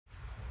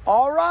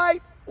All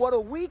right, what a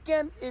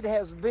weekend it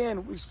has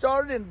been. We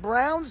started in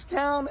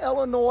Brownstown,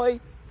 Illinois,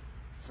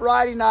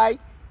 Friday night.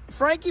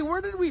 Frankie,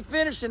 where did we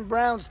finish in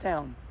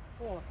Brownstown?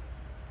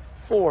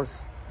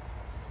 Fourth.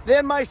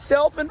 Then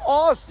myself and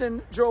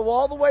Austin drove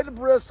all the way to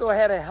Bristol. I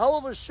had a hell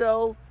of a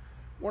show.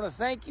 Want to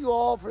thank you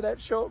all for that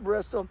show at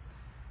Bristol.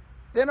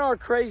 Then our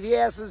crazy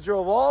asses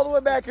drove all the way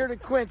back here to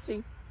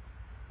Quincy.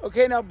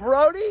 Okay, now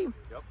Brody,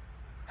 Yep.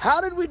 How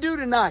did we do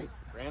tonight?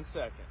 Ran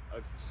second.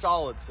 A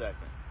solid second.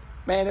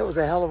 Man, it was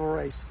a hell of a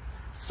race.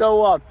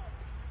 So,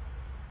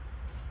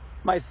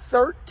 my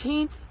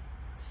 13th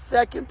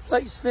second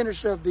place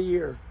finish of the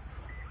year.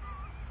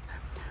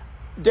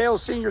 Dale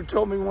Sr.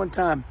 told me one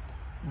time,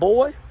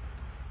 boy,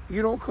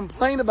 you don't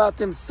complain about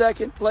them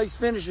second place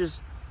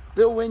finishes,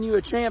 they'll win you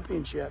a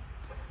championship.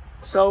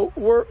 So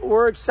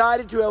we're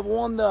excited to have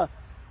won the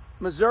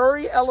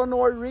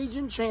Missouri-Illinois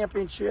Region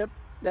Championship.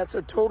 That's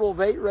a total of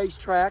 8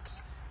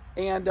 racetracks.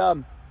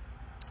 And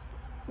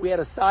we had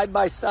a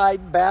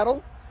side-by-side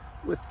battle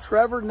with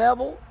Trevor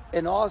Neville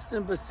and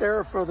Austin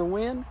Becerra for the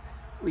win.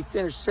 We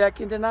finished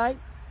second tonight.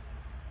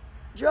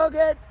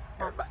 Jughead,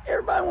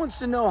 everybody wants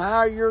to know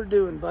how you're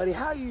doing, buddy.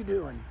 How you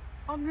doing?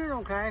 I'm doing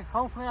okay.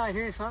 Hopefully I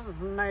hear something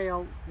from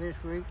Nail this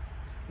week.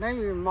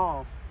 Maybe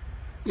tomorrow.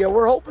 Yeah,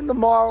 we're hoping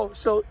tomorrow.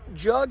 So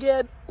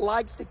Jughead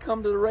likes to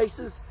come to the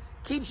races.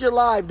 Keeps you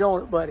alive,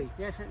 don't it, buddy?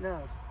 Yes, it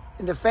does.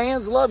 And the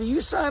fans love you.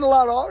 You signed a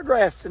lot of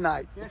autographs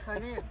tonight. Yes, I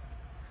did.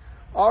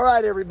 All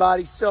right,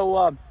 everybody.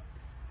 So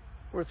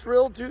we're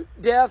thrilled to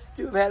death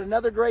to have had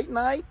another great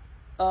night.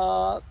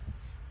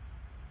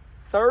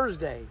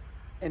 Thursday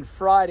and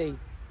Friday,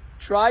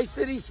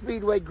 Tri-City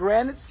Speedway,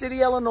 Granite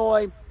City,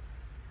 Illinois.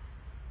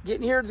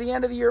 Getting here at the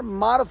end of the year,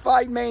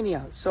 Modified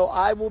Mania. So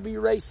I will be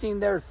racing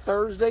there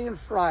Thursday and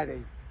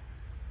Friday.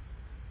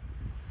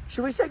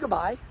 Should we say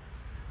goodbye?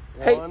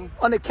 Hey,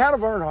 on the count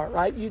of Earnhardt,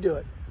 right? You do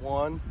it.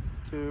 1,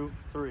 2,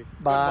 3.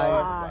 Bye.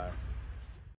 Bye.